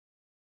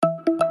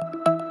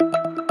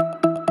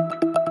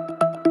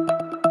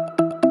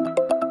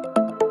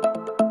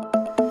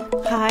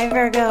Hi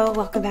Virgo,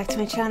 welcome back to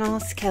my channel.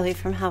 It's Kelly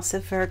from House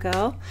of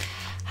Virgo.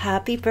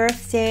 Happy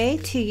birthday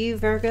to you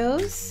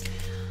Virgos.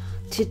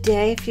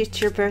 Today, if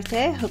it's your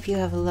birthday, I hope you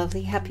have a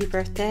lovely happy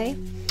birthday.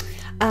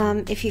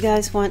 If you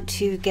guys want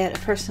to get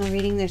a personal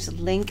reading, there's a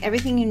link.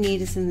 Everything you need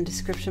is in the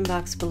description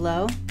box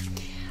below.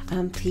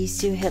 Please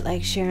do hit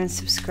like, share, and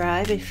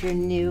subscribe. If you're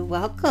new,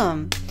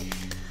 welcome.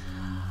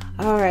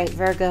 All right,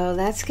 Virgo,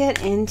 let's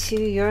get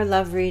into your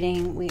love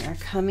reading. We are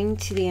coming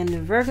to the end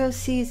of Virgo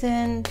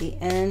season, the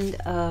end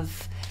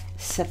of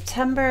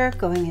September,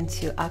 going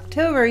into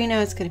October. You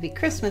know, it's going to be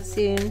Christmas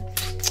soon.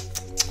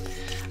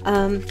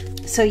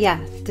 So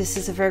yeah, this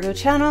is a Virgo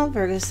channel,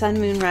 Virgo Sun,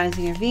 Moon,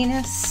 Rising, or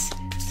Venus.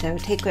 So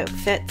take what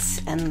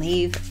fits and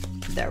leave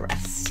the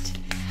rest.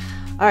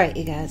 All right,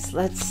 you guys,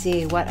 let's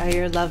see. What are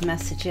your love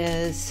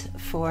messages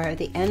for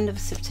the end of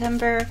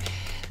September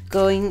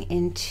going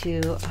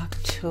into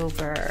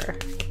October?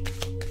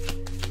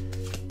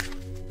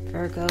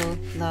 Virgo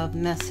love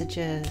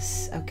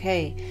messages.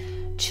 Okay,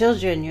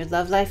 children, your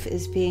love life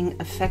is being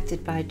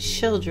affected by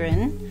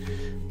children.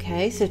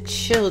 Okay, so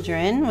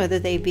children, whether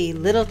they be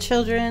little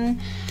children,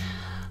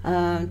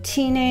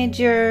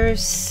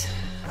 teenagers,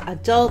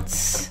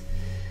 adults,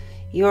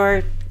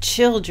 your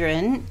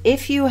children,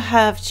 if you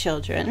have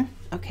children,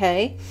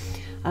 okay,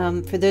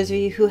 for those of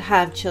you who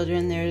have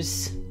children,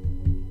 there's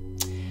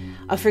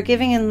a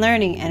forgiving and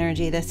learning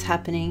energy that's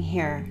happening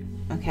here,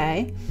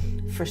 okay,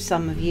 for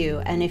some of you.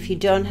 And if you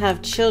don't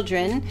have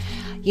children,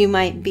 you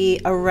might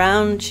be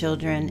around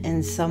children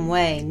in some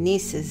way,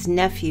 nieces,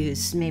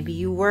 nephews, maybe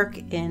you work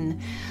in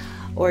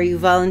or you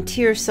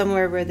volunteer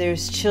somewhere where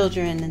there's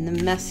children, and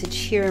the message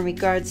here in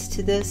regards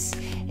to this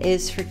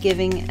is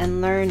forgiving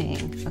and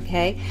learning,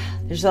 okay?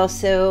 There's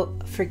also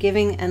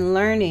forgiving and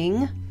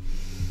learning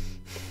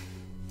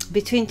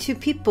between two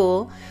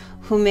people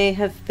who may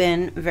have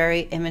been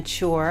very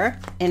immature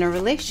in a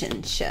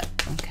relationship,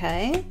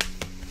 okay?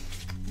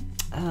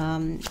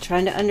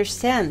 Trying to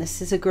understand,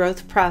 this is a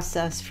growth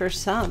process for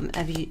some.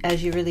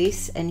 As you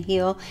release and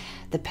heal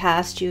the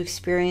past, you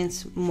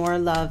experience more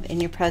love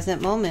in your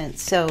present moment.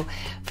 So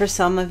for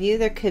some of you,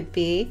 there could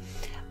be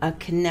a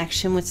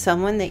connection with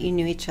someone that you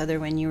knew each other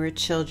when you were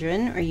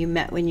children, or you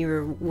met when you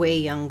were way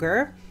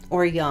younger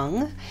or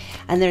young,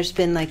 and there's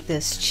been like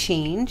this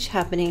change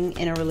happening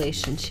in a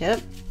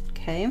relationship,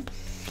 okay?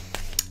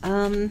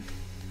 And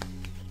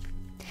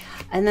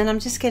then I'm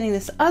just getting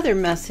this other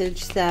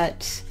message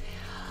that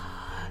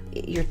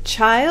your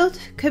child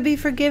could be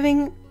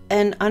forgiving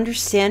and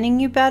understanding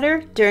you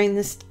better during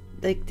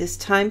this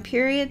time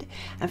period.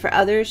 And for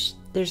others,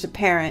 there's a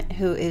parent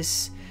who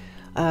is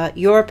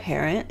your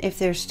parent, if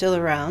they're still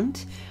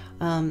around,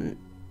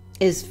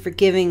 is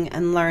forgiving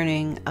and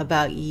learning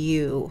about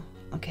you,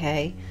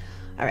 okay?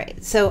 All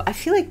right, so I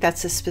feel like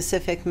that's a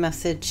specific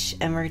message,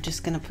 and we're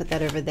just going to put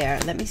that over there.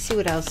 Let me see,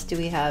 what else do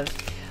we have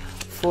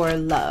for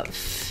love?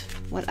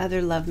 What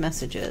other love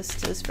messages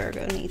does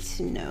Virgo need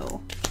to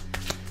know?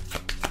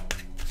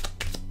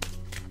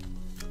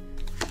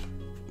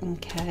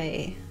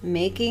 Okay,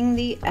 making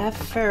the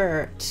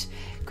effort.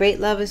 Great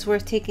love is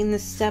worth taking the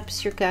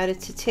steps you're guided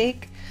to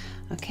take.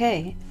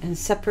 Okay, and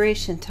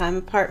separation, time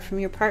apart from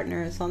your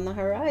partner, is on the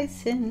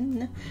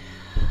horizon.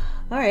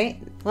 All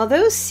right, well,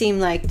 those seem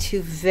like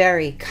two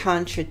very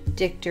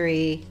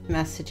contradictory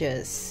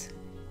messages.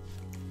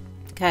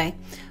 Okay,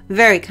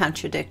 very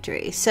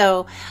contradictory.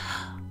 So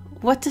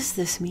what does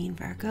this mean,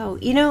 Virgo?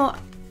 You know,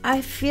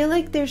 I feel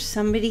like there's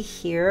somebody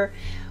here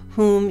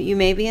whom you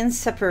may be in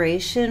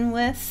separation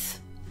with.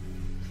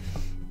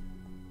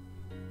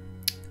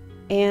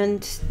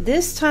 And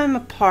this time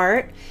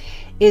apart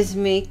is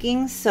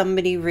making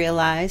somebody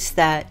realize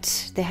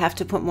that they have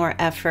to put more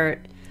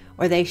effort,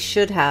 or they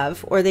should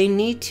have, or they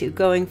need to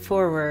going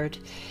forward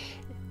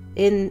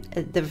in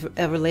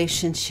a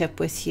relationship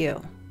with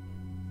you.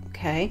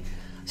 Okay,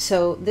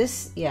 so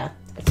this, yeah,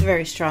 it's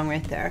very strong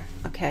right there.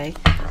 Okay,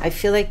 I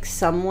feel like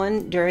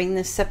someone during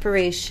this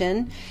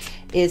separation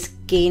is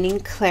gaining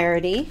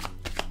clarity.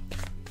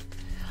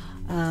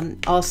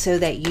 Also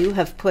that you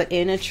have put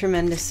in a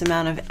tremendous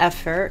amount of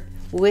effort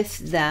with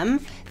them.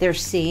 They're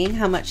seeing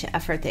how much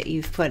effort that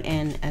you've put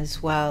in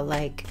as well.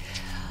 Like,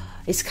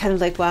 it's kind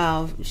of like,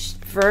 wow,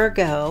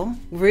 Virgo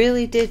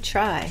really did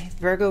try.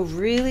 Virgo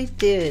really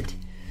did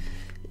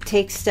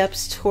take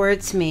steps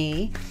towards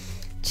me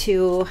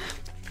to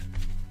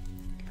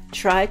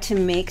try to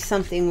make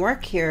something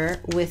work here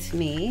with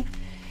me.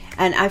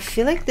 And I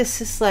feel like this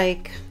is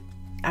like,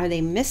 are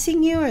they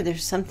missing you, or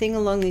there's something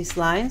along these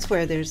lines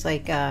where there's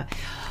like an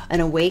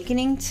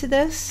awakening to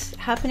this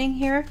happening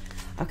here?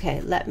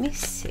 Okay, let me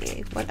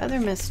see. What other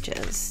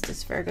messages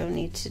does Virgo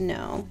need to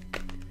know?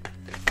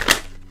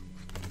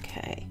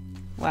 Okay,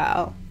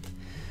 wow.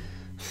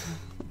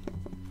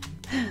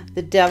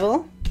 The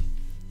Devil,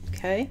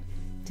 okay.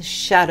 The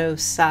shadow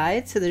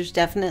side, so there's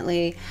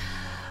definitely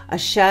a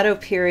shadow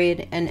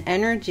period and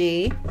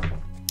energy.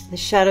 The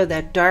shadow,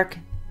 that dark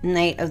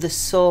night of the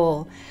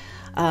soul.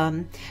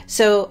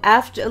 So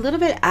after, a little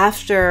bit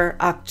after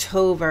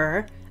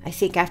October, I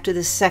think after the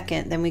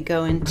 2nd, then we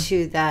go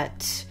into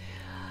that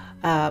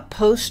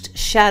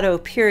post-shadow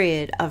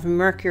period of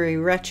Mercury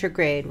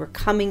retrograde. We're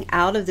coming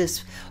out of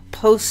this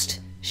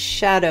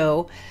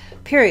post-shadow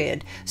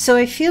period. So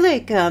I feel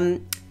like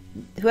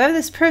whoever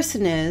this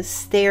person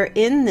is, they are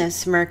in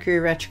this Mercury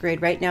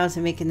retrograde right now as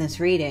I'm making this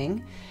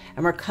reading.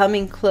 And we're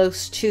coming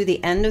close to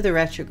the end of the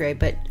retrograde.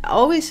 But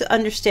always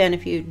understand,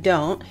 if you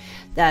don't,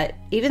 that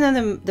even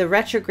though the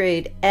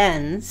retrograde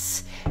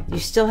ends, you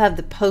still have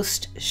the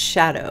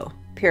post-shadow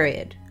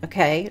period,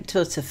 okay?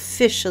 Until it's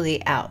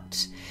officially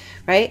out,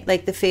 right?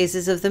 Like the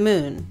phases of the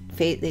moon.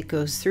 It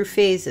goes through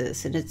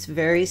phases, and it's a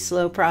very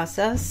slow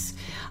process.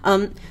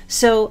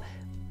 So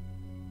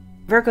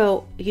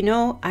Virgo, you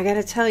know, I got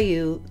to tell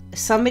you,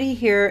 somebody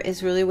here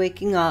is really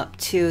waking up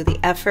to the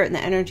effort and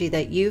the energy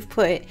that you've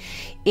put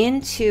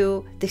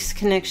into this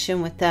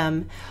connection with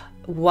them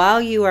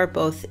while you are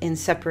both in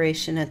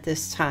separation at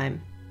this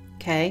time.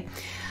 Okay,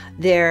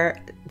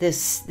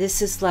 this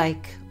is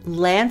like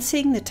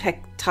lancing the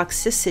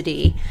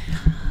toxicity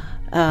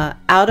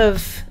out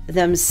of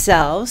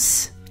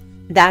themselves.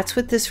 That's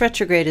what this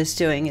retrograde is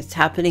doing. It's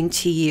happening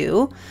to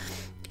you.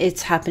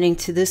 It's happening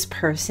to this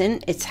person.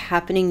 It's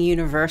happening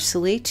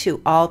universally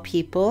to all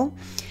people.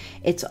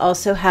 It's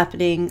also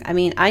happening, I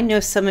mean, I know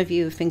some of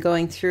you have been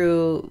going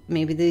through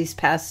maybe these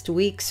past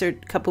weeks or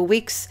couple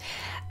weeks,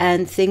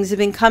 and things have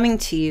been coming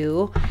to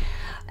you,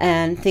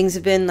 and things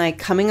have been like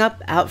coming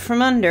up out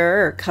from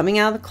under, or coming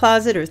out of the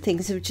closet, or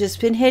things have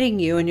just been hitting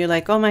you, and you're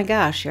like, oh my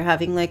gosh, you're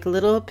having like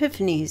little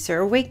epiphanies or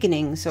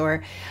awakenings,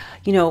 or,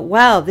 you know,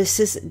 wow,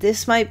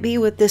 this might be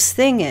what this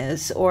thing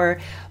is, or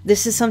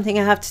this is something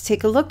I have to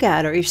take a look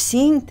at, or you're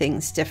seeing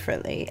things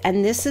differently.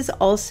 And this is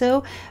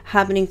also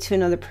happening to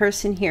another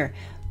person here.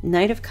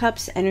 Knight of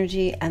Cups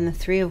energy and the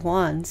Three of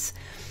Wands.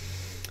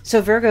 So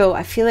Virgo,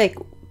 I feel like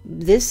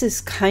this is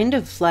kind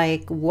of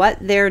like what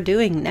they're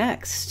doing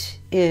next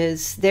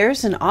is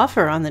there's an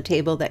offer on the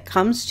table that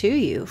comes to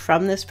you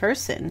from this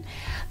person.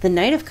 The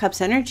Knight of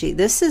Cups energy,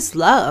 this is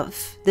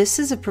love. This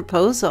is a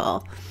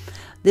proposal.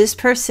 This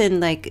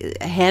person,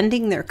 like,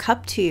 handing their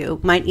cup to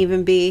you, might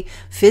even be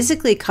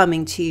physically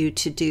coming to you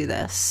to do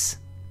this.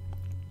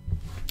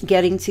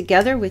 Getting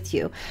together with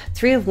you.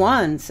 Three of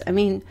Wands. I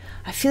mean,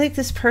 I feel like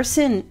this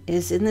person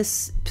is in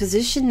this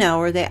position now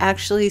where they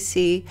actually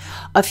see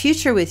a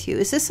future with you.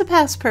 Is this a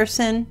past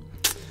person?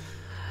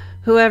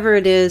 Whoever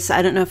it is,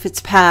 I don't know if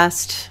it's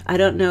past. I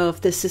don't know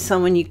if this is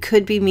someone you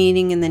could be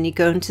meeting and then you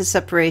go into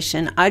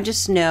separation. I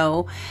just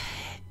know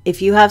if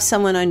you have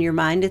someone on your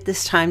mind at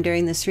this time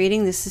during this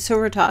reading, this is who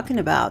we're talking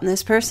about. And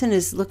this person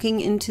is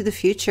looking into the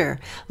future,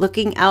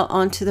 looking out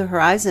onto the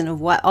horizon of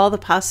what all the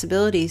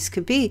possibilities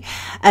could be,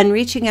 and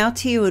reaching out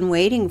to you and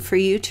waiting for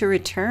you to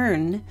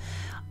return,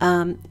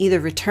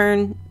 either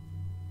return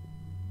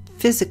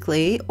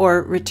physically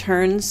or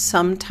return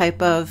some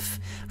type of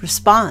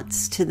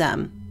response to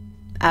them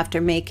after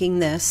making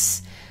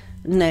this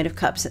Knight of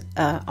Cups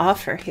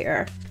offer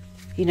here.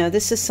 You know,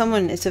 this is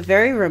someone, it's a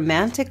very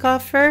romantic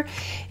offer.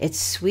 It's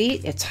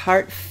sweet. It's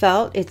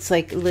heartfelt. It's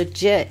like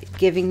legit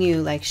giving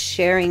you, like,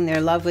 sharing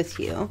their love with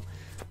you.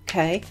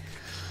 Okay.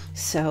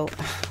 So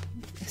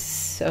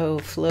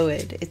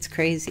fluid. It's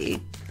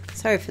crazy.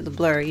 Sorry for the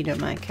blur. You know,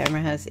 my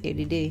camera has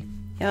ADD.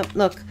 Yep.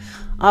 Look,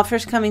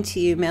 offers coming to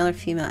you, male or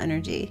female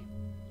energy.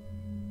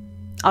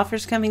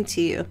 Offers coming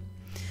to you.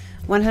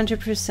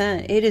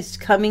 100%. It is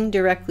coming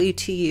directly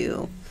to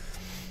you.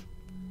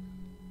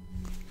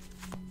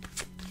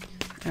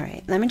 All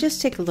right, let me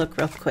just take a look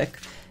real quick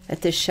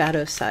at this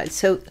shadow side.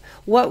 So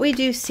what we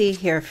do see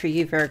here for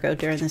you, Virgo,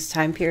 during this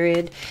time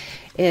period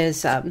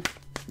is,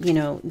 you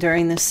know,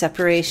 during this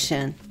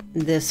separation,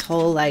 this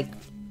whole like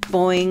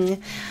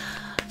boing,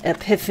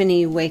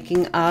 epiphany,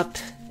 waking up,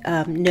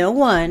 no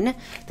one,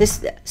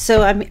 this,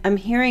 so I'm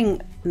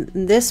hearing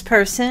this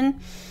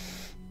person,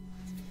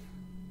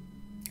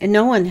 and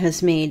no one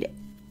has made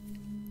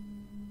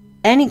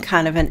any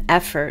kind of an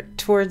effort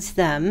towards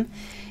them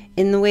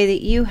in the way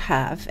that you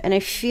have. And I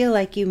feel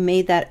like you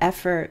made that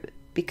effort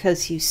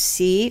because you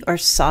see or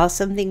saw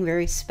something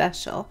very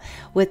special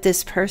with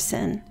this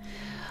person,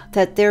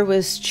 that there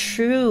was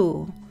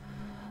true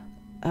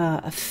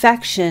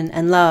affection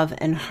and love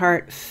and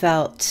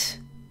heartfelt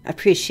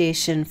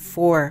appreciation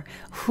for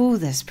who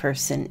this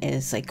person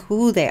is, like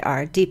who they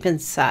are deep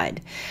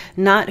inside,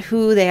 not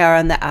who they are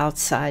on the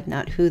outside,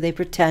 not who they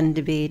pretend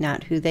to be,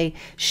 not who they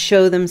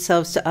show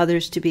themselves to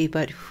others to be,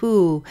 but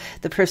who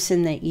the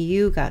person that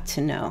you got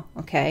to know.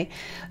 Okay,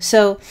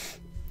 so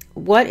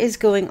what is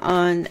going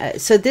on?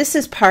 So this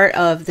is part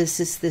of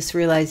this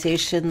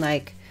realization,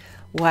 like,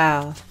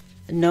 wow,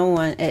 no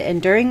one,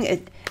 and during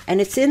it,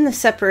 and it's in the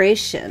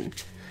separation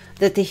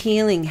that the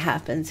healing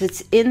happens.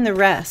 It's in the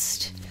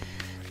rest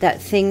that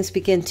things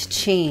begin to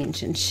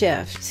change and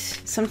shift.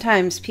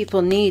 Sometimes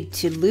people need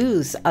to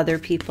lose other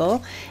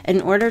people in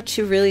order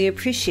to really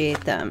appreciate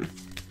them,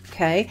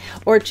 okay?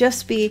 Or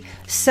just be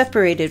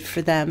separated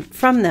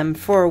from them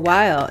for a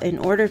while in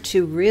order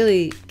to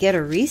really get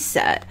a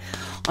reset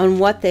on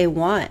what they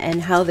want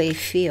and how they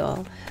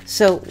feel.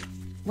 So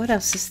what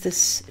else is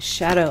this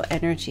shadow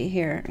energy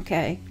here?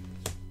 Okay,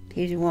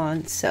 Page of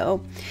Wands.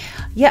 So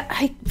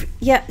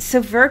Yeah,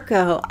 so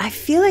Virgo, I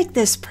feel like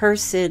this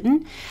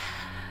person,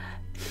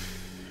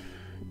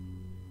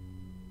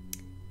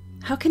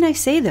 how can I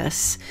say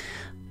this?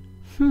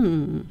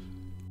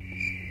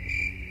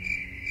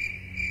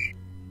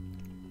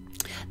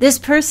 This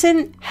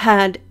person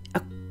had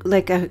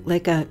like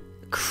a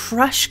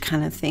crush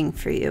kind of thing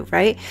for you,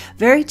 right?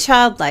 Very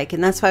childlike,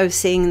 and that's why I was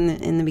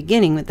saying in the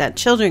beginning with that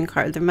children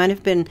card, there might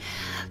have been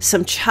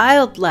some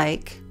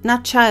childlike,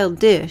 not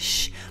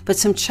childish, but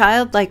some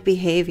childlike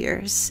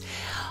behaviors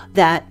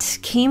that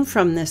came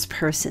from this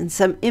person,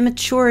 some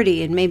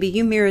immaturity, and maybe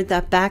you mirrored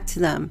that back to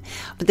them.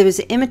 But there was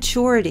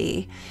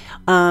immaturity,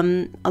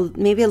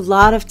 maybe a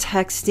lot of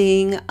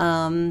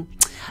texting,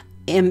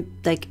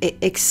 and like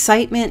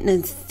excitement and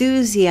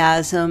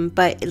enthusiasm,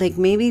 but like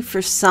maybe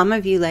for some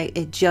of you, like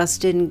it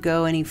just didn't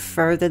go any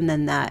further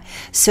than that.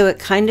 So it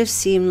kind of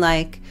seemed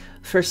like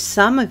for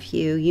some of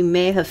you, you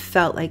may have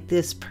felt like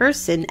this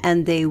person,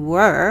 and they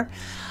were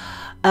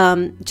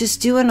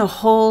just doing a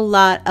whole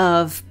lot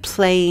of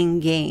playing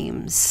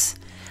games,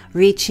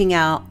 reaching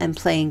out and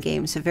playing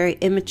games, a very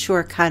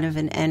immature kind of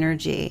an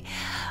energy,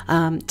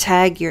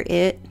 tag you're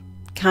it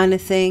kind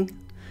of thing.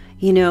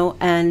 You know,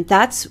 and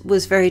that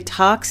was very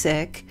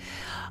toxic.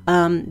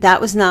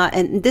 That was not,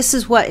 and this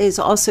is what is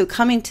also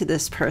coming to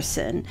this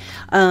person.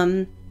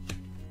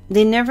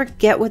 They never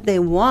get what they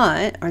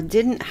want, or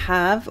didn't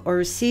have or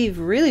receive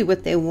really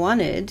what they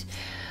wanted,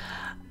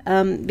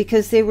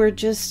 because they were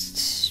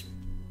just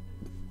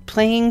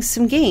playing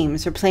some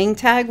games or playing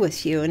tag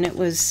with you, and it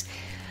was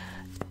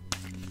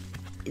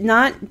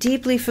not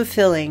deeply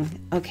fulfilling,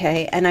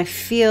 okay? And I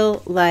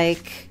feel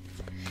like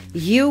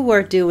you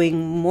were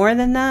doing more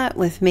than that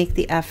with Make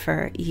the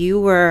Effort.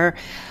 You were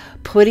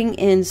putting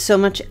in so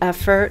much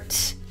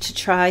effort to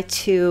try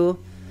to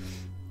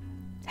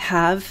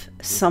have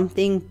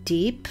something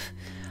deep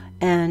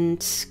and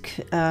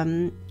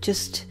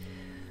just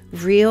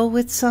real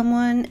with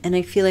someone. And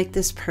I feel like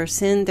this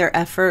person, their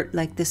effort,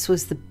 like this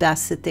was the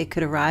best that they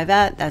could arrive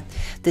at, that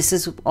this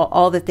is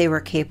all that they were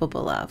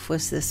capable of,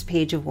 was this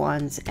Page of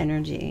Wands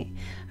energy.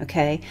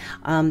 Okay,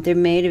 there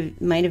might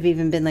have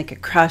even been like a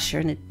crush or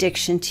an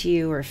addiction to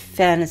you, or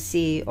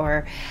fantasy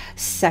or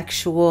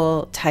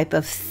sexual type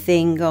of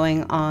thing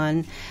going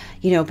on,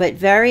 you know, but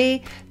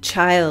very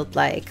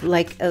childlike,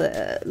 like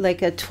a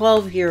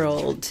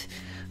 12-year-old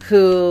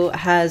who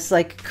has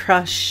like a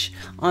crush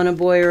on a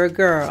boy or a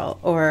girl,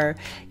 or,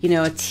 you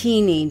know, a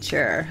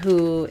teenager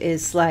who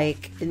is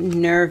like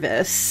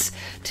nervous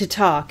to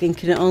talk and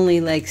can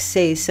only like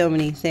say so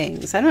many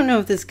things. I don't know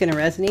if this is going to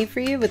resonate for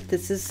you, but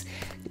this is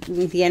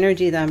the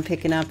energy that I'm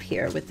picking up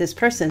here with this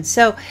person.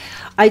 So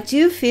I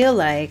do feel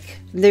like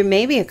there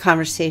may be a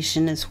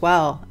conversation as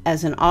well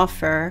as an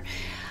offer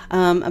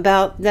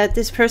about that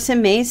this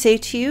person may say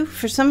to you,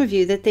 for some of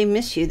you, that they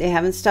miss you. They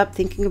haven't stopped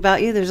thinking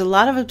about you. There's a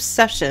lot of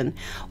obsession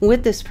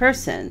with this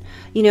person.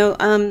 You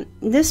know,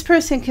 this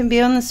person can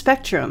be on the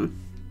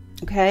spectrum,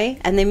 okay?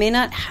 And they may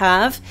not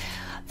have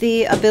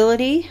the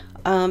ability,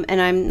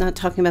 and I'm not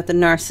talking about the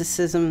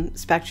narcissism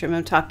spectrum,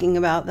 I'm talking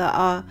about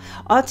the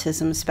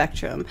autism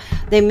spectrum.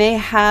 They may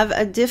have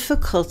a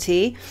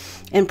difficulty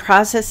in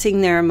processing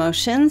their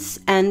emotions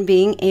and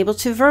being able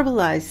to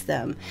verbalize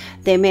them.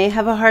 They may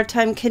have a hard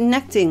time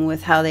connecting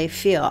with how they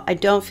feel. I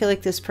don't feel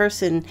like this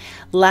person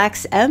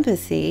lacks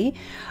empathy.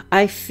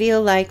 I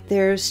feel like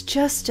there's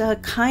just a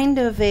kind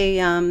of a,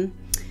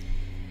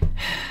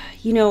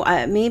 you know,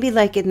 maybe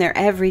like in their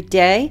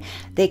everyday,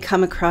 they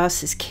come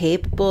across as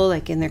capable,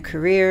 like in their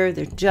career,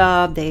 their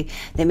job, they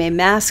may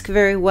mask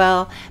very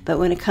well, but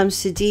when it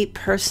comes to deep,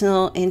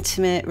 personal,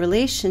 intimate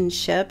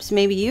relationships,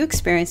 maybe you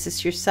experience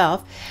this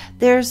yourself,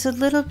 there's a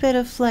little bit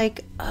of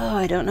like, oh,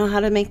 I don't know how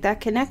to make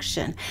that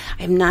connection.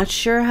 I'm not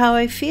sure how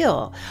I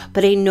feel,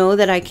 but I know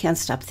that I can't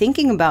stop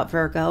thinking about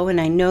Virgo, and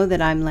I know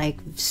that I'm like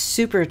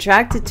super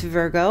attracted to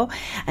Virgo,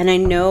 and I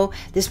know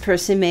this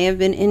person may have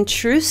been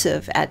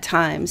intrusive at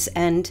times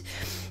and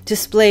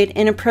displayed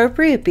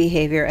inappropriate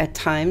behavior at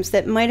times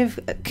that might have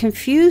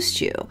confused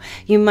you.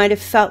 You might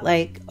have felt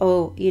like,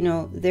 oh, you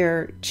know,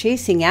 they're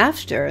chasing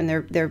after and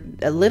they're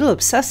a little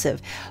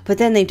obsessive, but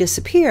then they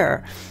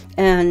disappear.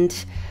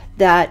 And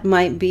that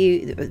might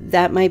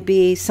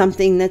be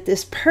something that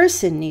this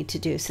person need to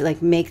do. So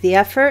like make the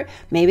effort.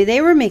 Maybe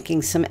they were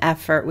making some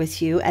effort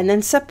with you and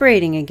then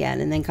separating again,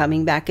 and then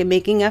coming back and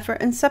making effort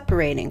and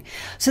separating.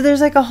 So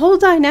there's like a whole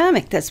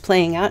dynamic that's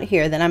playing out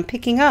here that I'm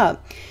picking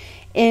up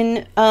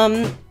in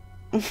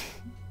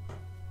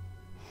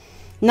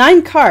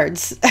 9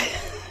 cards.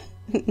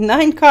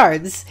 9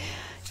 cards.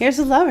 Here's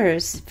the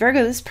Lovers.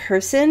 Virgo, this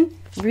person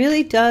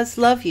really does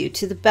love you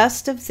to the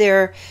best of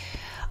their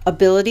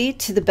ability,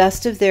 to the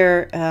best of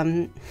their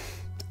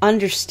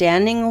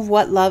understanding of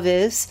what love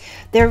is.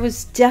 There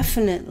was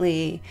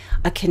definitely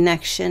a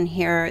connection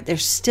here. There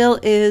still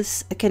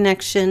is a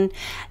connection.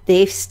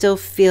 They still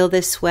feel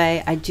this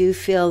way. I do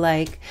feel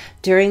like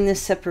during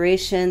this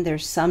separation,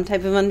 there's some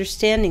type of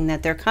understanding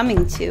that they're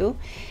coming to.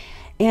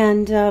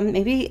 And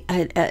maybe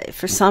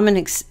for some,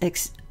 an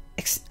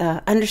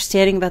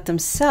understanding about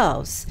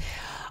themselves,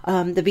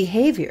 the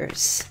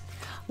behaviors.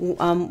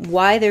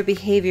 why their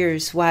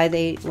behaviors, why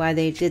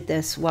they did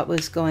this, what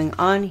was going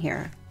on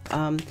here,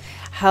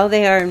 how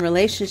they are in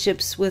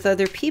relationships with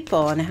other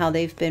people and how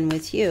they've been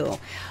with you.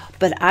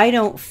 But I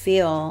don't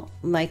feel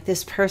like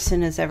this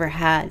person has ever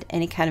had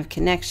any kind of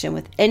connection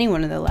with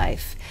anyone in their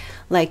life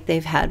like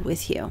they've had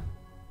with you.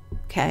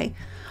 Okay?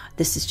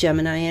 This is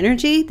Gemini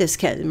energy. This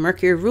can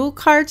Mercury rule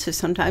card, so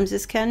sometimes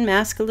this can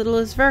mask a little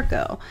as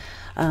Virgo.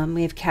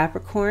 We have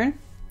Capricorn,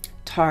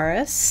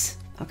 Taurus.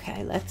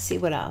 Okay, let's see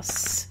what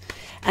else.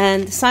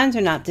 And the signs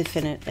are not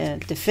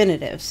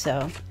definitive,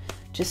 so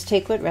just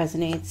take what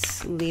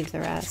resonates, leave the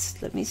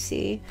rest. Let me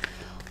see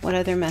what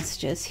other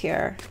messages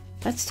here.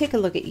 Let's take a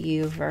look at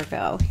you,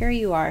 Virgo. Here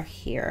you are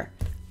here,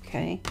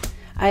 okay?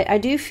 I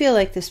do feel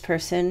like this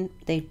person,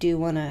 they do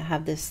want to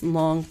have this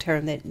long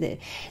term.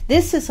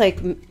 This is like,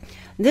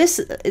 this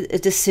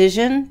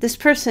decision, this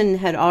person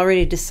had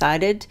already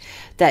decided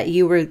that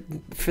you were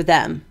for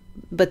them.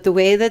 But the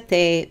way that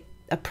they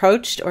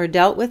approached or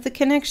dealt with the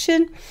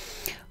connection,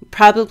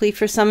 probably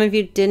for some of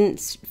you didn't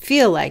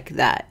feel like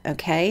that,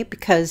 okay?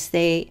 Because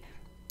I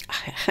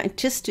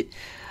just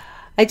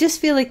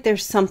feel like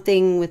there's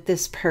something with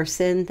this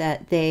person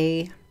that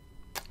they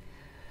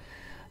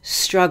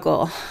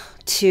struggle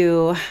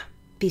to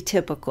be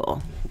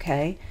typical,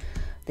 okay?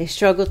 They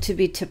struggle to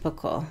be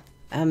typical.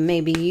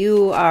 Maybe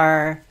you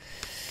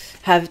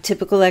have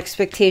typical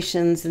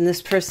expectations and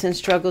this person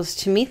struggles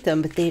to meet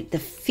them, but the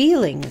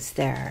feeling is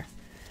there,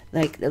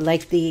 like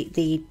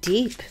the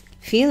deep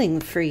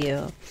feeling for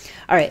you.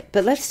 All right,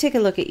 but let's take a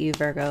look at you,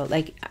 Virgo.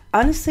 Like,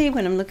 honestly,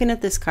 when I'm looking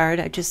at this card,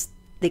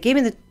 they gave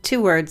me the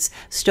two words,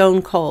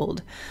 stone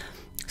cold.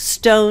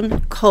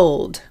 Stone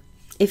cold.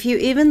 If you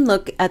even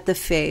look at the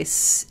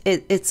face,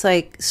 it's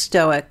like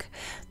stoic.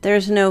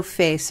 There's no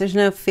face. There's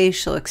no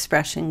facial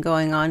expression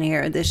going on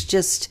here. There's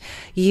just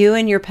you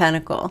and your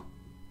pentacle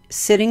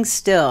sitting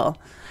still.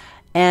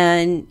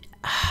 And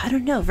I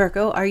don't know,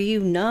 Virgo, are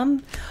you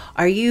numb?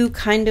 Are you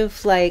kind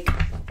of like,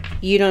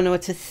 you don't know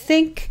what to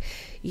think?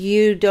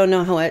 You don't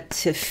know what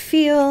to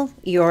feel.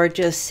 You're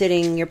just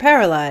sitting, you're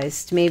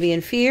paralyzed, maybe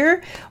in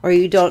fear, or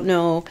you don't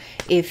know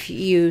if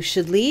you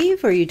should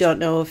leave, or you don't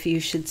know if you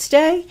should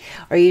stay,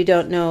 or you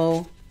don't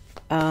know.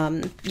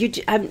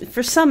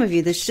 For some of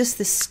you, there's just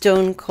this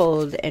stone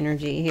cold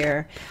energy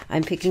here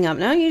I'm picking up.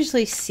 Now, I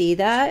usually see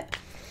that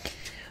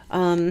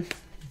in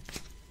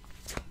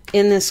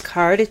this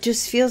card. It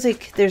just feels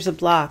like there's a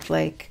block.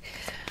 Like,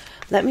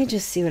 let me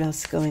just see what else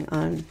is going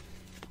on.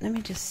 Let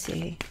me just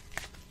see.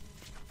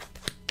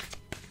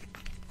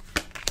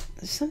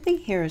 There's something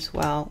here as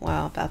well.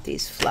 Wow, about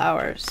these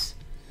flowers.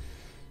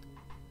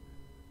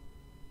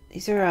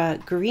 These are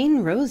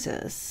green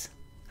roses.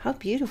 How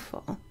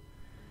beautiful.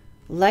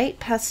 Light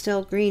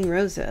pastel green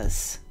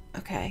roses.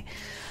 Okay.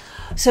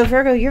 So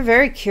Virgo, you're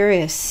very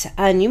curious.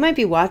 And you might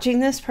be watching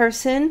this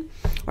person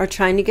or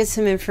trying to get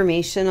some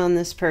information on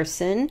this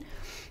person.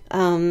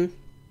 Or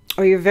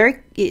you're very,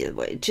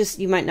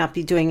 you might not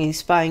be doing any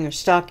spying or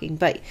stalking,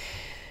 but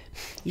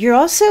you're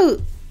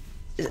also,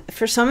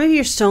 for some of you,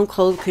 you're stone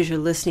cold because you're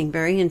listening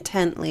very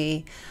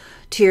intently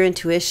to your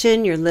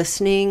intuition. You're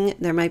listening.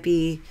 There might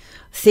be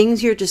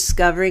things you're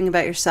discovering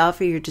about yourself,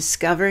 or you're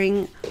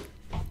discovering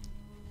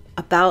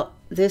about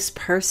this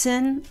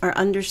person or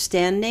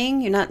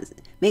understanding. You're not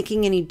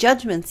making any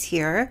judgments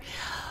here.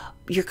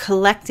 You're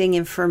collecting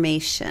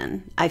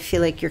information. I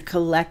feel like you're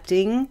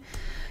collecting.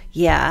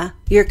 Yeah,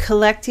 you're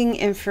collecting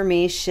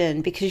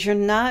information because you're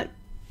not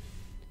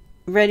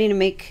ready to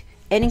make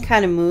any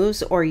kind of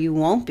moves, or you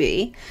won't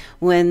be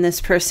when this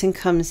person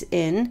comes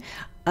in.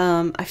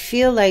 I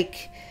feel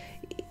like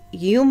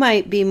you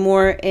might be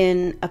more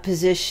in a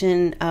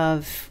position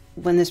of,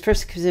 when this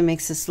person comes in and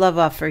makes this love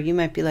offer, you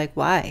might be like,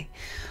 why?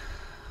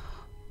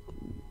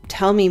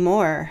 Tell me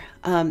more.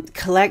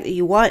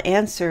 You want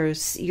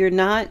answers. You're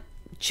not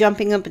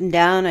jumping up and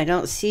down. I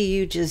don't see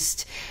you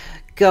just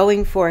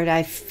going for it.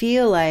 I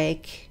feel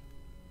like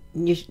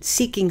you're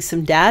seeking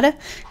some data.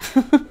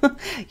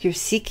 You're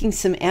seeking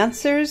some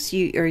answers.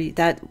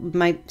 That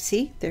might,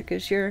 see, there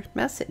goes your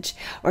message.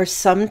 Or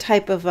some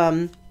type of,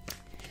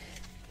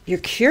 you're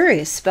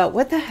curious about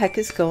what the heck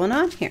is going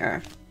on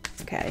here.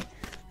 Okay,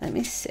 let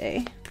me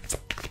see.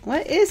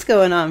 What is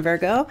going on,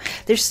 Virgo?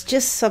 There's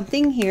just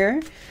something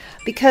here,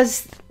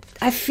 because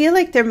I feel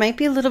like there might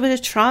be a little bit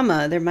of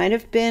trauma. There might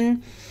have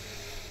been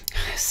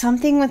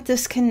something with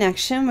this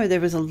connection where there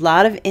was a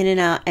lot of in and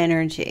out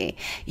energy.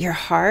 Your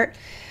heart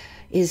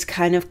is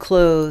kind of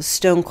closed,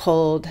 stone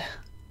cold,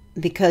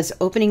 because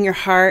opening your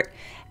heart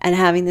and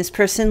having this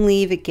person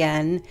leave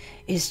again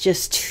is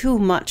just too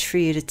much for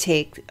you to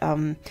take.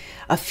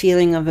 A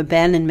feeling of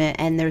abandonment,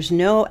 and there's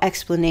no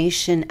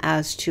explanation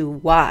as to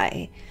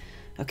why,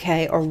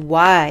 okay, or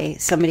why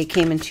somebody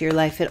came into your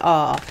life at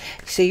all.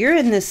 So you're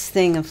in this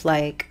thing of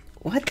like,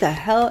 what the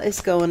hell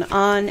is going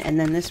on? And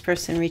then this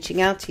person reaching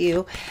out to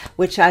you,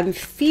 which I'm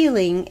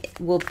feeling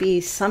will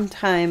be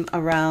sometime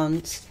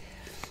around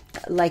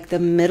like the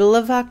middle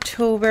of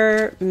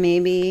October,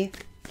 maybe.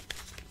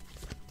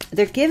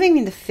 They're giving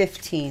me the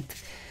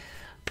 15th.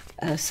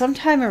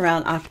 sometime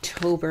around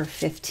October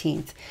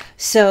 15th.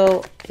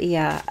 So,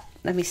 yeah,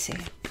 let me see.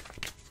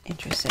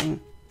 Interesting.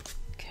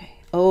 Okay.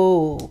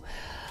 Oh,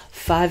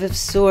 Five of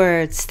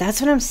Swords.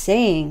 That's what I'm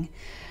saying.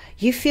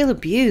 You feel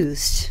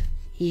abused.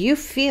 You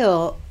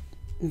feel,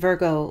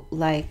 Virgo,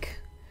 like,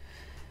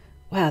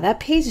 wow, that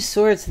Page of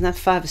Swords and that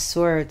Five of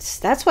Swords,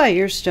 that's why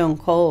you're stone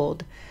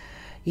cold.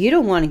 You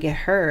don't want to get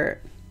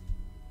hurt.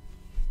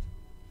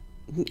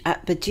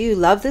 But do you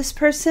love this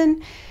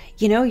person?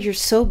 You know, you're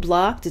so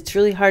blocked, it's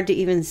really hard to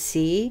even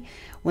see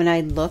when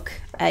I look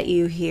at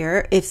you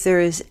here if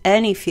there is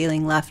any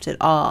feeling left at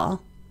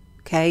all.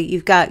 Okay,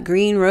 you've got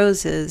green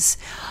roses,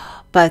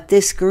 but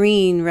this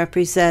green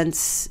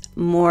represents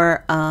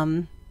more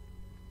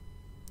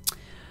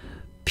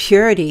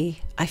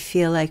purity, I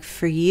feel like,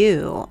 for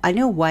you. I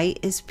know white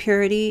is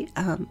purity.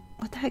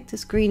 What the heck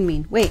does green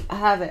mean? Wait, I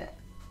have it.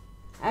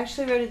 I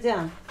actually wrote it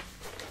down.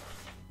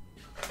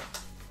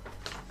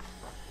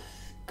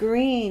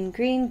 Green,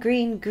 green,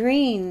 green,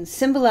 green.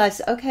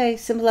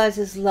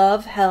 Symbolizes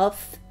love,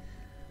 health,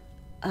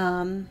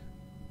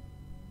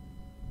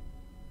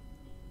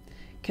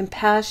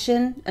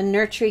 compassion, a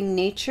nurturing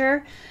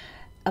nature,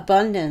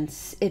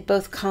 abundance. It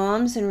both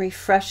calms and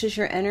refreshes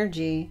your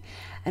energy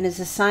and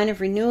is a sign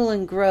of renewal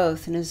and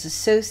growth and is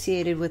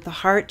associated with the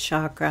heart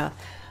chakra.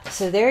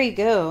 So there you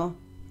go.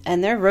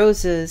 And they're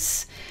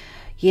roses.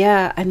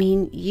 Yeah, I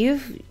mean,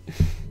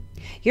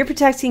 you're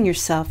protecting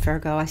yourself,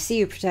 Virgo. I see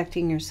you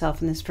protecting yourself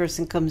when this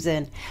person comes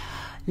in.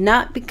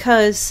 Not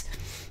because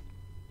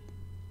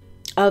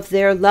of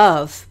their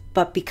love,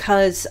 but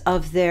because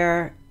of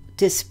their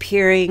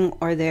disappearing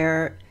or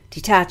their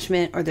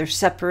detachment or their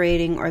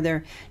separating or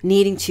their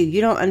needing to.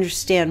 You don't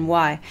understand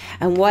why.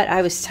 And what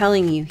I was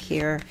telling you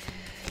here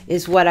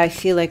is what I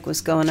feel like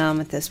was going on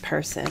with this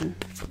person.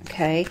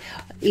 Okay?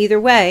 Either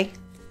way,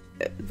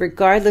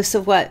 regardless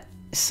of what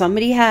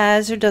somebody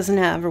has or doesn't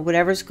have or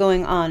whatever's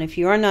going on, if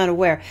you are not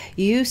aware,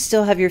 you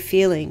still have your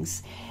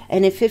feelings.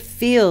 And if it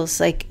feels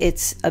like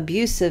it's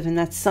abusive and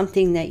that's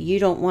something that you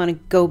don't want to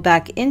go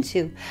back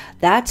into,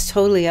 that's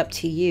totally up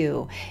to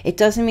you. It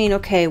doesn't mean,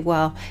 okay,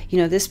 well, you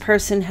know, this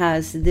person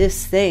has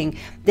this thing.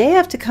 They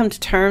have to come to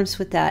terms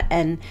with that,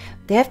 and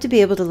they have to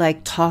be able to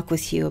like talk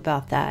with you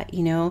about that,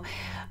 you know,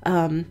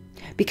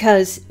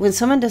 because when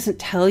someone doesn't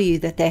tell you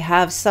that they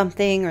have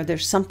something or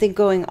there's something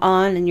going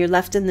on and you're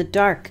left in the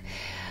dark,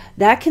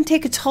 that can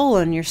take a toll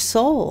on your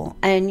soul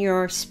and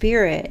your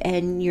spirit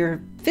and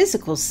your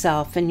physical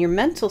self and your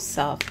mental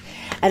self.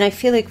 And I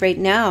feel like right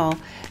now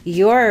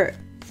you're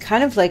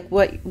kind of like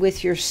what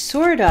with your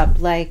sword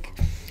up, like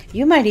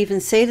you might even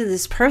say to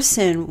this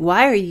person,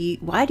 why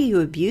do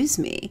you abuse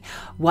me?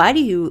 Why do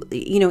you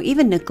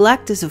even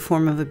neglect is a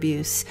form of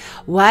abuse.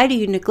 Why do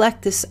you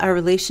neglect our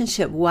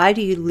relationship? Why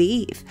do you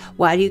leave?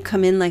 Why do you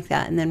come in like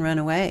that and then run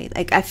away?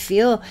 Like, I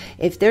feel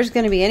if there's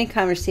going to be any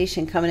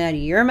conversation coming out of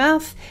your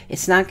mouth,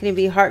 it's not going to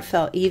be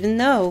heartfelt, even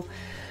though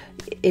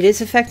it is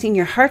affecting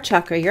your heart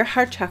chakra. Your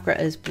heart chakra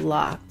is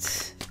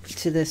blocked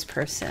to this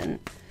person,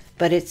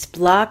 but it's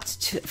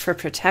blocked for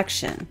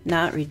protection,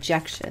 not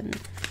rejection.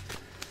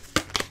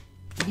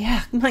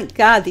 Yeah, my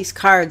God, these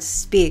cards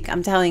speak.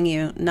 I'm telling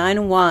you, 9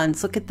 of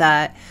Wands, look at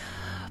that.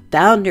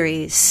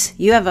 Boundaries.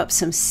 You have up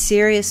some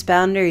serious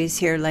boundaries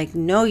here. Like,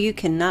 no, you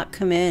cannot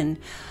come in.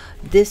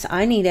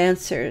 I need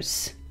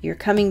answers. You're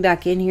coming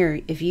back in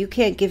here. If you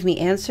can't give me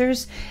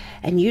answers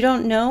and you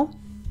don't know,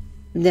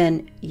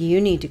 then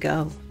you need to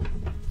go.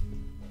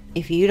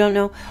 If you don't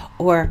know,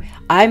 or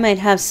I might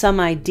have some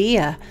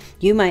idea,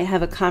 you might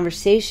have a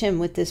conversation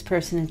with this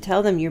person and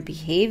tell them your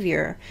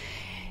behavior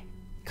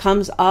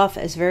comes off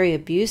as very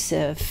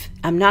abusive.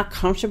 I'm not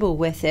comfortable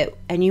with it.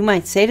 And you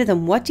might say to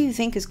them, what do you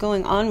think is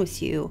going on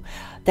with you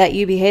that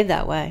you behave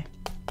that way?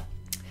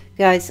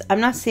 Guys, I'm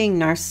not seeing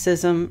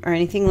narcissism or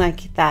anything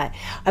like that.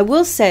 I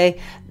will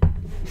say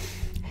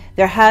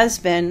there has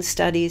been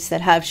studies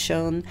that have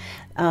shown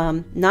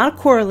not a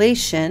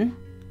correlation,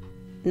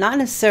 not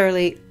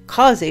necessarily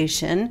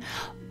causation,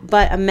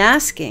 but a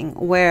masking,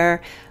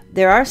 where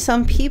there are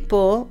some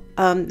people,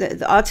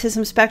 the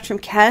autism spectrum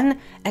can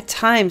at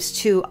times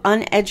to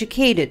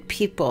uneducated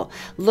people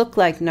look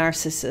like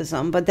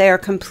narcissism, but they are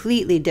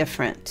completely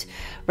different,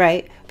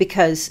 right?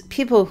 Because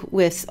people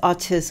with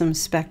autism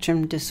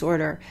spectrum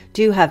disorder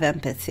do have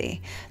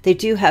empathy. They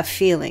do have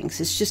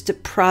feelings. It's just a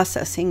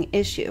processing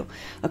issue,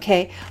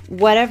 okay?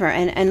 Whatever.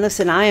 And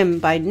listen, I am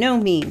by no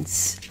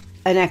means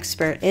an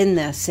expert in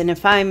this. And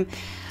if I'm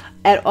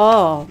at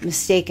all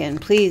mistaken,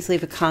 please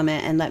leave a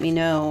comment and let me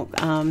know,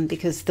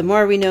 because the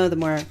more we know, the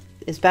more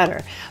is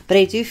better. But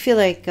I do feel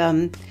like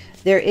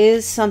there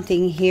is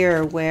something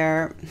here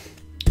where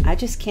I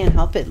just can't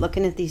help it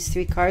looking at these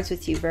 3 cards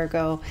with you,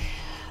 Virgo,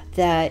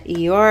 that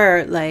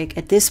you're like,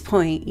 at this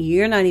point,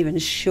 you're not even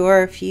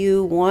sure if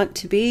you want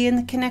to be in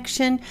the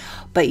connection,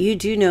 but you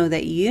do know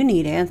that you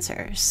need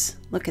answers.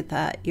 Look at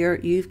that.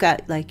 You've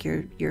got like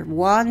your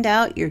wand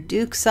out, your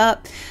duke's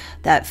up.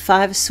 That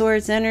 5 of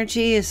Swords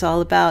energy is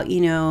all about,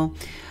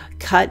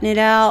 cutting it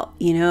out,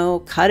 you know,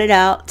 cut it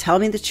out. Tell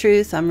me the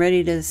truth. I'm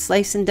ready to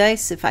slice and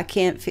dice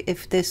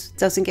if this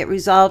doesn't get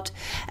resolved.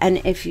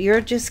 And if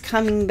you're just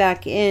coming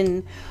back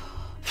in,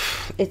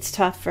 it's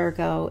tough,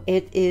 Virgo.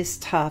 It is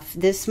tough.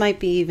 This might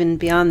be even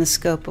beyond the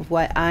scope of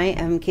what I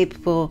am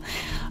capable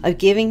of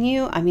giving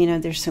you. I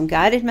mean, there's some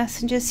guided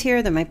messages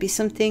here. There might be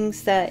some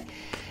things that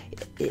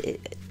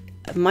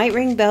might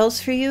ring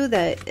bells for you,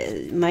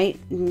 that might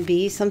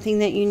be something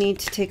that you need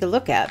to take a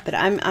look at. But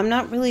I'm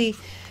not really...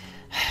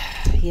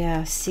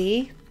 Yeah,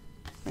 see?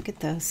 Look at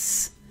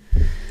this.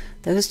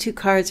 Those two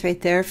cards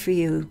right there for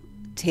you.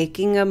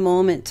 Taking a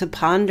moment to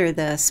ponder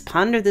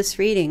this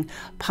reading,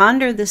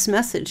 ponder this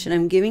message that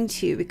I'm giving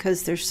to you,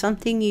 because there's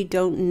something you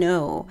don't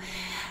know.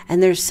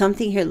 And there's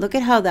something here. Look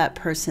at how that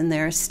person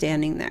there is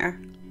standing there.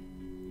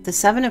 The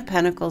Seven of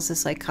Pentacles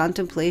is like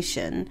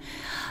contemplation.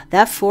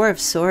 That Four of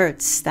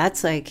Swords,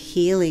 that's like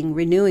healing,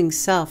 renewing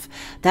self.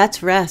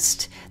 That's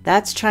rest.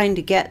 That's trying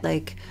to get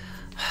like...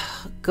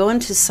 go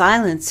into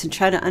silence and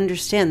try to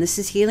understand. This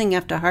is healing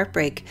after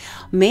heartbreak.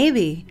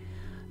 Maybe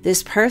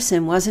this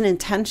person wasn't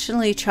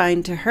intentionally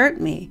trying to hurt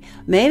me.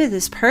 Maybe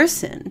this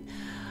person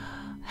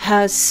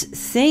has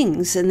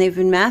things and they've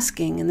been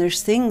masking, and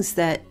there's things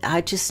that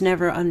I just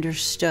never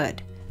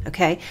understood.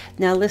 Okay?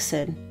 Now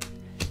listen,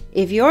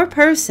 if your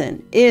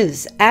person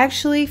is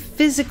actually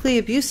physically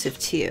abusive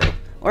to you,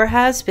 or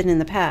has been in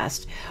the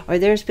past, or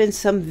there's been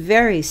some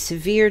very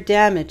severe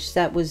damage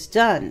that was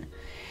done,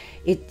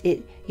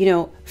 you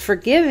know,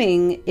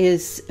 forgiving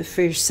is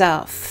for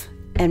yourself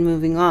and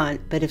moving on.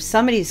 But if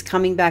somebody's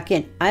coming back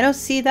in, I don't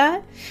see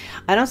that.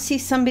 I don't see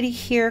somebody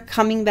here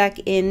coming back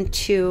in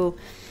to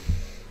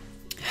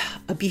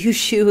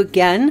abuse you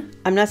again.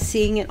 I'm not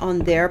seeing it on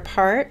their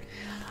part.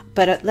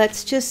 But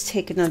let's just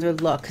take another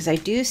look, because I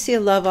do see a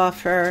love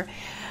offer.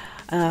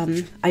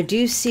 I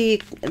do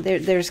see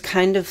there's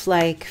kind of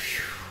like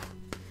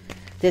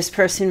this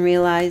person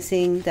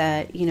realizing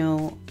that, you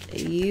know,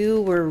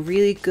 you were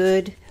really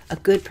good, a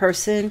good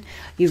person.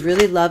 You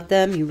really loved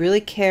them. You really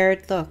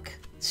cared. Look,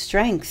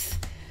 strength.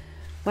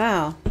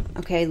 Wow.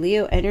 Okay,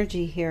 Leo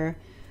energy here.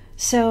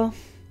 So,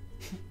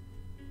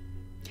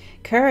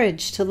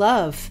 courage to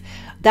love.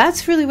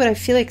 That's really what I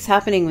feel like is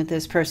happening with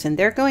this person.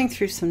 They're going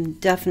through some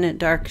definite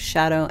dark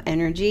shadow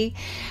energy.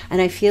 And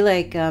I feel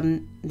like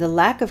the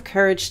lack of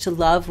courage to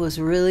love was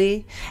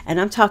really, and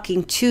I'm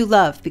talking to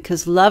love,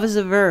 because love is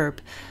a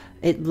verb.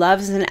 It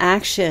loves an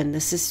action.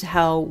 This is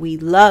how we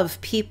love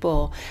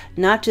people,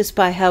 not just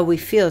by how we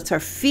feel. It's our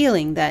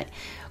feeling that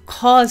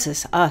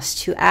causes us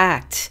to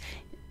act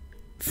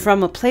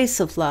from a place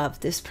of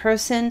love. This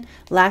person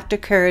lacked the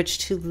courage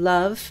to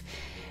love,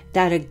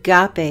 that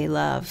agape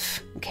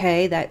love,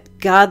 okay, that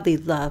godly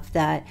love,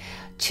 that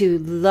to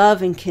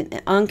love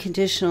and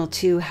unconditional,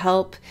 to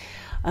help,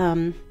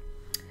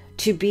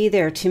 to be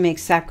there, to make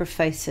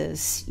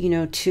sacrifices, you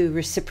know, to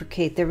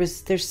reciprocate.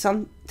 There's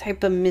some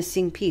type of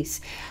missing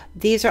piece.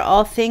 These are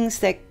all things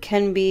that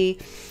can be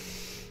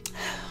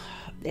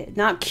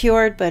not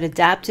cured, but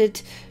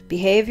adapted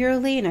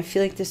behaviorally. And I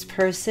feel like this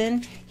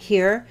person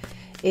here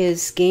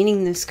is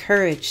gaining this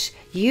courage.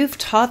 You've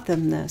taught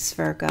them this,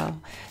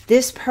 Virgo.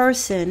 This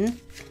person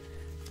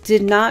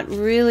did not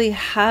really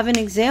have an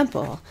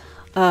example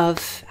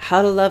of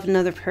how to love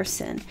another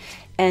person.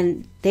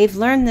 And they've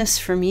learned this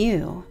from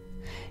you.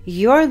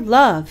 Your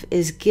love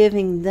is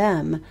giving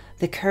them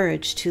the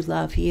courage to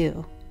love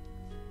you.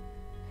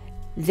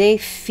 They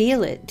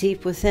feel it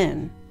deep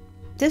within.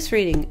 This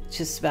reading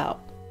just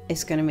about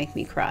is going to make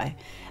me cry.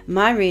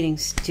 My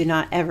readings do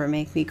not ever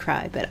make me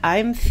cry, but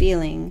I'm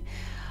feeling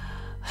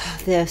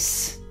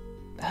this,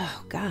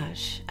 oh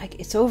gosh,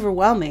 it's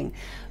overwhelming.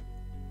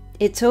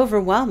 It's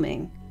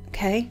overwhelming,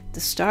 okay? The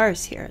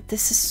stars here.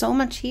 This is so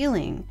much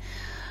healing.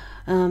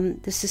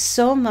 This is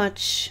so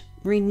much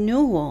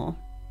renewal.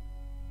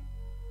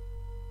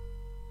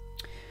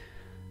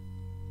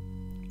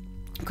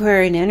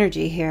 Aquarian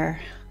energy here.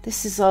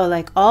 This is all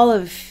like all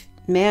of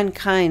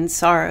mankind's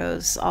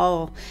sorrows,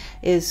 all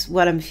is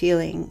what I'm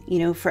feeling, you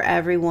know, for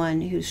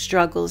everyone who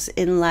struggles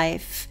in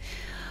life,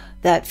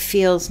 that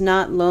feels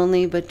not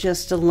lonely, but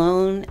just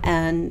alone.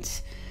 And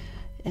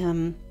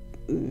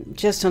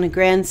just on a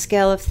grand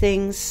scale of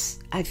things,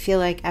 I feel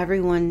like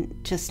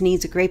everyone just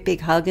needs a great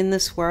big hug in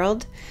this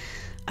world.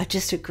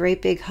 Just a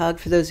great big hug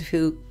for those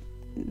who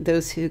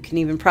can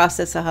even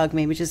process a hug,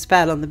 maybe just a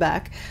pat on the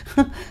back,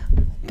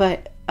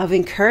 but of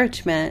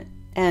encouragement,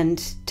 and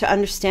to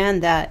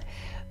understand that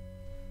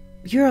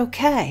you're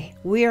okay.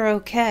 We're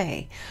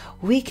okay.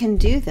 We can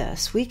do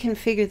this. We can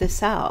figure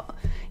this out,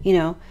 you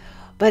know.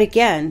 But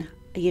again,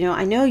 you know,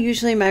 I know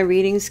usually my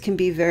readings can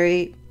be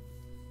very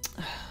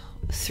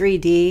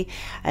 3D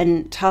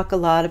and talk a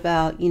lot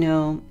about, you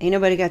know, ain't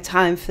nobody got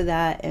time for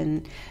that.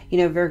 And, you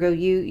know, Virgo,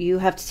 you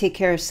have to take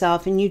care of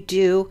yourself, and you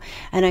do.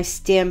 And I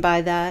stand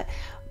by that.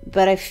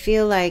 But I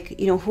feel like,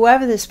 you know,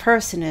 whoever this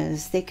person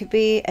is, they could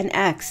be an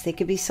ex, they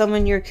could be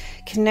someone you're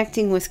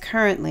connecting with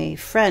currently,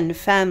 friend,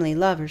 family,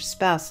 lover,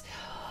 spouse,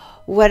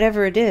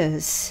 whatever it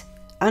is.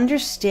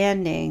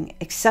 Understanding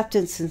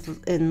acceptance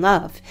and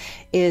love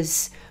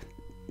is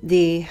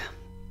the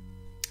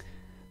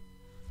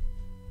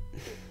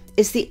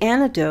is the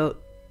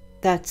antidote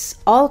that's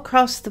all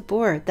across the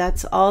board.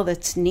 That's all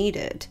that's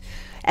needed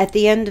at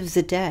the end of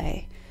the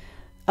day.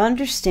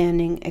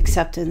 Understanding,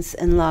 acceptance,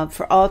 and love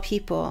for all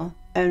people,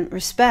 and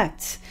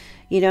respect,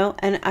 you know.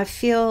 And I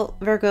feel,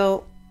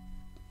 Virgo,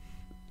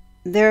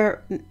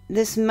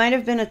 this might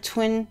have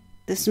been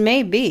this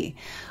may be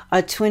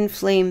a twin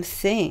flame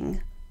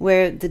thing,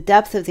 where the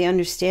depth of the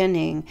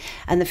understanding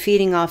and the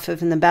feeding off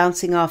of and the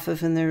bouncing off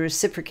of and the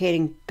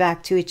reciprocating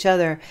back to each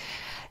other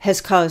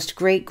has caused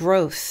great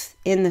growth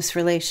in this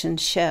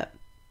relationship.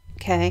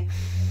 Okay.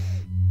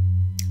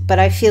 But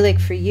I feel like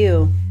for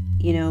you,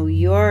 you know,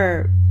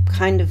 you're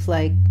kind of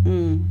like,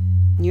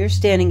 you're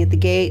standing at the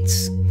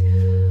gates,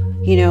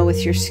 you know,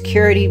 with your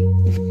security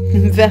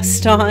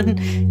vest on,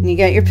 and you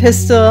got your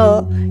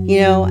pistol,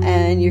 you know,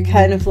 and you're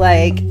kind of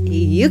like,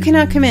 you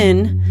cannot come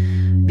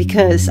in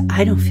because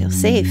I don't feel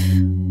safe.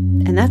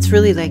 And that's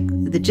really like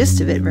the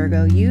gist of it,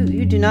 Virgo.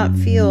 You do not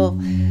feel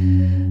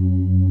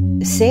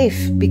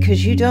safe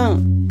because you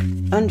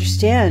don't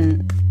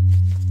understand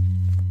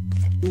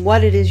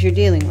what it is you're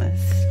dealing with.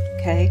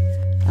 Okay.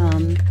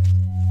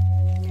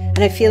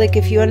 And I feel like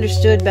if you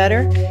understood better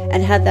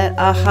and had that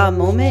aha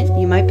moment,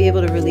 you might be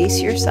able to release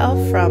yourself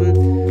from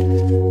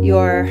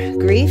your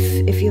grief.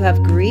 If you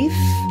have grief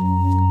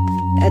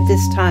at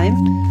this time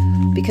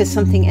because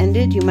something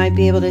ended, you might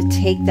be able to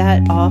take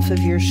that off of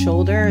your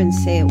shoulder and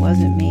say, it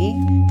wasn't me,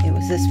 it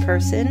was this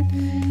person,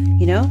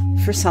 you know,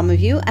 for some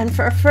of you. And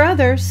for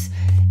others,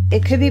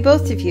 it could be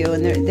both of you.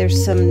 And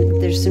there's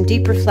some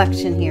deep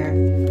reflection here.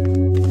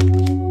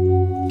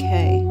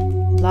 Okay.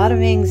 A lot of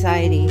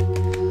anxiety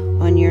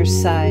on your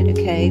side,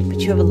 okay?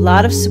 But you have a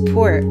lot of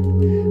support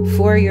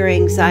for your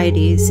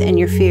anxieties and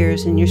your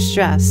fears and your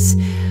stress.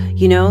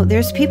 You know,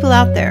 there's people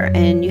out there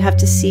and you have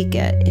to seek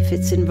it. If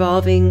it's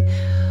involving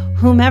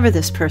whomever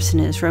this person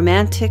is,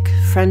 romantic,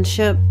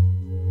 friendship,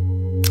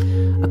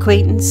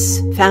 acquaintance,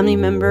 family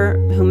member,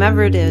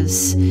 whomever it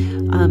is,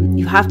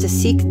 you have to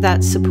seek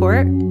that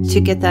support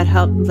to get that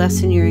help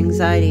lessen your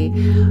anxiety.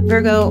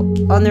 Virgo,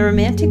 on the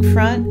romantic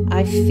front,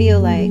 I feel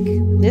like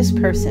this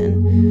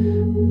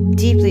person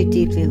deeply,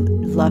 deeply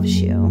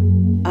loves you.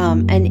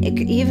 And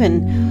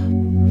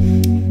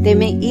they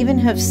may even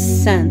have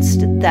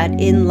sensed that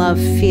in love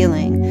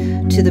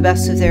feeling to the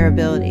best of their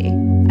ability.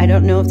 I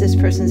don't know if this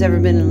person's ever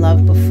been in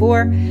love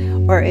before,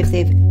 or if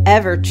they've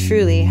ever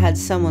truly had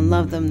someone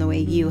love them the way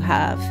you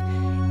have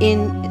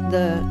in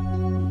the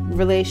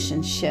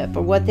relationship,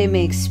 or what they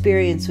may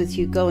experience with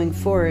you going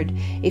forward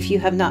if you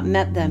have not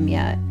met them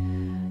yet.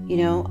 You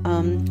know,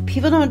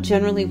 people don't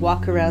generally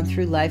walk around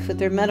through life with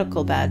their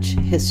medical badge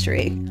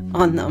history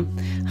on them.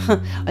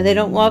 Or they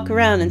don't walk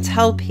around and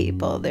tell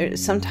people.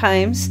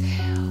 Sometimes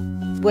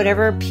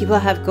whatever people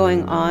have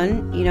going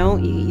on, you know,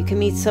 you can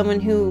meet someone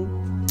who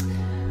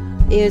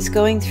is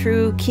going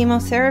through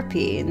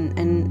chemotherapy,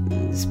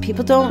 and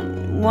people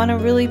don't want to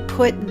really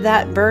put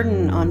that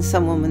burden on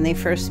someone when they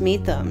first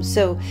meet them.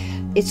 So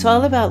it's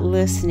all about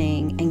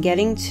listening and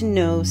getting to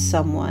know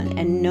someone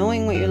and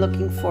knowing what you're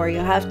looking for. You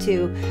have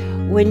to,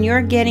 when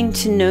you're getting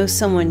to know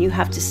someone, you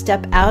have to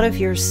step out of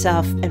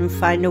yourself and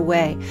find a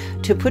way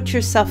to put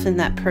yourself in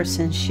that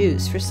person's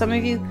shoes. For some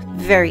of you,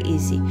 very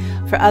easy.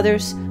 For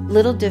others,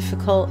 little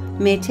difficult,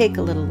 may take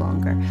a little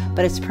longer,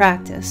 but it's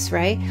practice,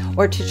 right?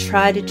 Or to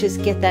try to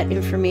just get that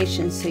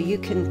information so you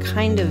can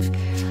kind of,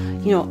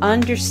 you know,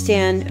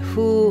 understand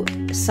who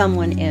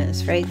someone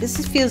is, right? This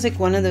feels like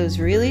one of those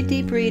really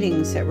deep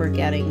readings that we're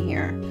getting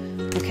here.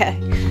 Okay,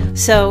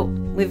 so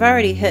we've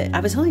already hit, I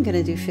was only going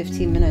to do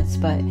 15 minutes,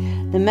 but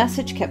the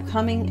message kept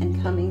coming and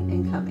coming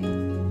and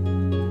coming.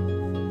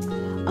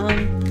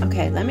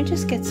 Okay, let me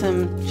just get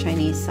some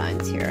Chinese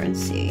signs here and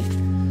see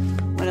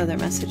what other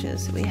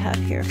messages we have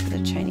here for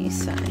the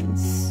Chinese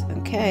signs.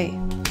 Okay,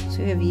 so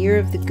we have Year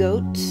of the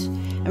Goat.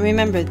 And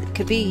remember, it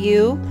could be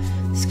you.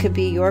 This could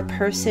be your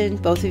person,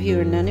 both of you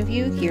or none of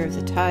you. Year of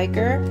the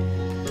Tiger,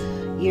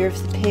 Year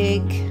of the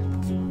Pig.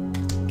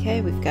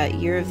 Okay, we've got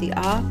Year of the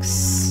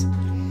Ox.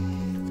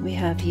 We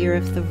have Year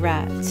of the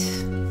Rat.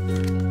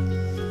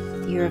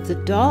 Year of the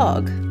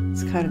Dog.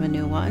 It's kind of a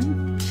new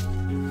one.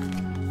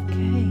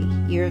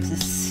 Okay, Year of the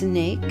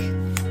Snake.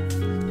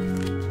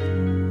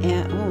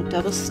 And, oh,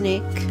 double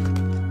snake.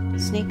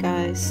 Snake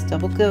eyes.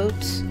 Double goat.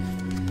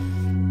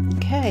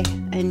 Okay,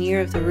 and Year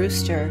of the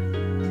Rooster.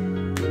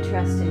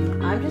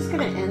 Interesting. I'm just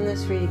going to end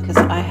this reading because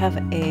I have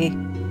a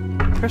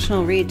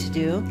personal read to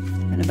do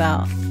in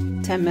about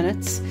 10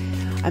 minutes.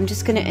 I'm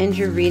just going to end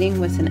your reading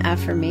with an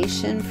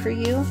affirmation for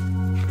you.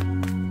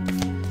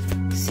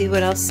 See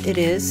what else it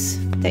is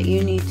that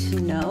you need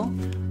to know.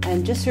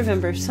 And just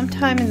remember,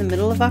 sometime in the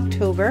middle of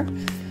October,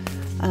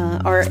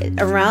 or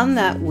around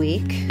that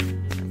week,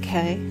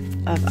 okay,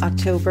 of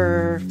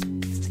October,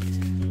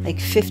 like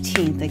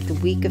 15th, like the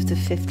week of the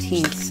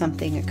 15th,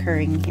 something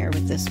occurring here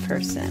with this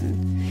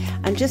person.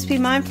 And just be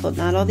mindful,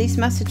 not all these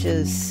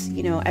messages,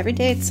 you know, every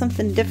day it's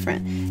something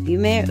different. You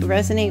may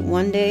resonate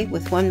one day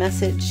with one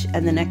message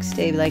and the next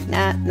day be like,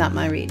 nah, not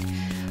my read.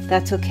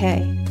 That's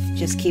okay.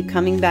 Just keep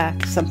coming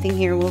back. Something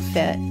here will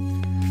fit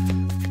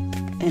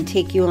and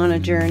take you on a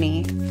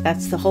journey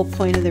That's the whole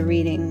point of the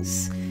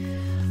readings.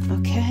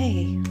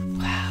 Okay.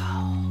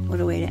 Wow. What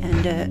a way to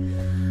end it.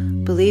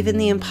 Believe in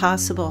the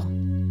impossible.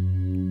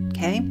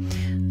 Okay.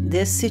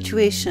 This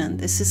situation,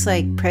 this is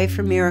like pray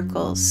for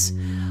miracles.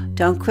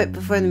 Don't quit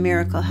before the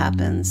miracle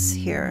happens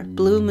here.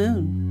 Blue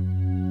moon.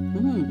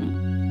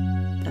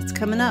 That's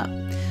coming up.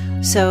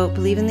 So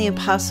believe in the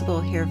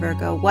impossible here,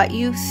 Virgo. What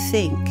you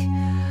think.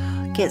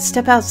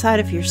 Step outside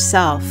of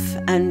yourself.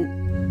 And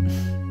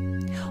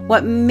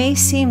what may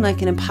seem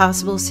like an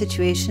impossible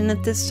situation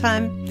at this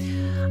time,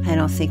 I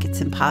don't think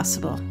it's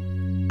impossible.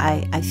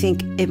 I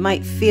think it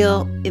might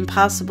feel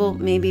impossible.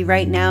 Maybe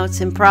right now it's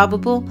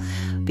improbable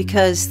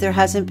because there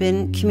hasn't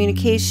been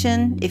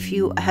communication. If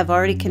you have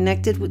already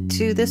connected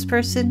to this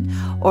person,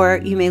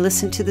 or you may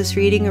listen to this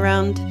reading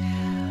around,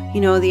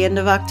 the end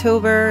of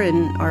October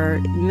or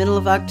middle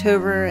of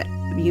October.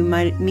 You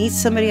might meet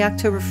somebody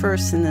October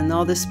 1st, and then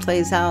all this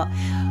plays out.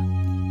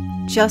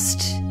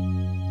 Just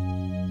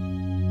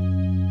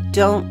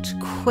don't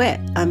quit,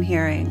 I'm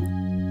hearing.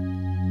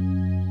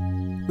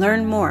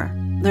 Learn more.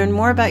 Learn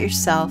more about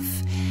yourself.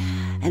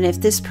 And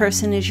if this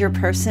person is your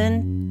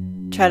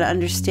person, try to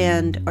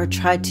understand, or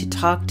try to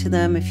talk to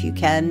them if you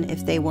can,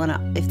 if they want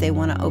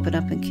to open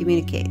up and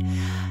communicate.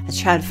 And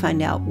try to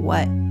find out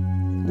what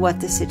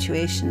the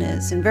situation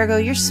is. And Virgo,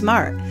 you're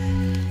smart.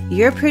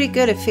 You're pretty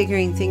good at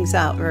figuring things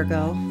out,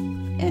 Virgo.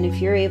 And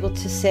if you're able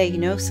to say,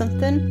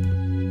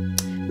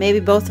 something, maybe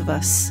both of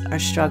us are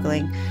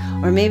struggling.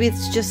 Or maybe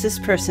it's just this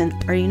person.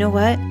 Or you know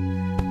what?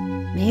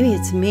 Maybe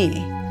it's me.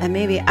 And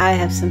maybe I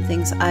have some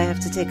things I have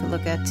to take a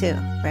look at too,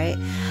 right?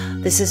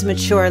 This is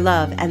mature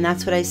love. And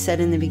that's what I said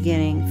in the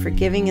beginning.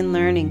 Forgiving and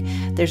learning.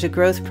 There's a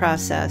growth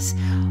process.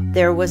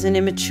 There was an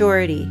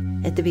immaturity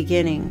at the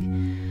beginning.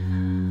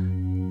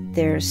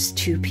 There's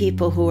two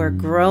people who are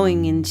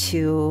growing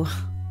into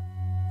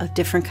a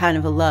different kind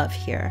of a love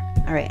here.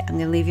 All right, I'm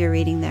going to leave your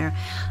reading there.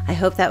 I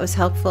hope that was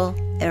helpful,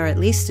 or at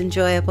least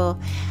enjoyable,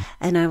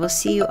 and I will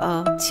see you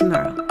all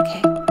tomorrow.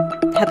 Okay?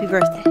 Happy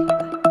birthday.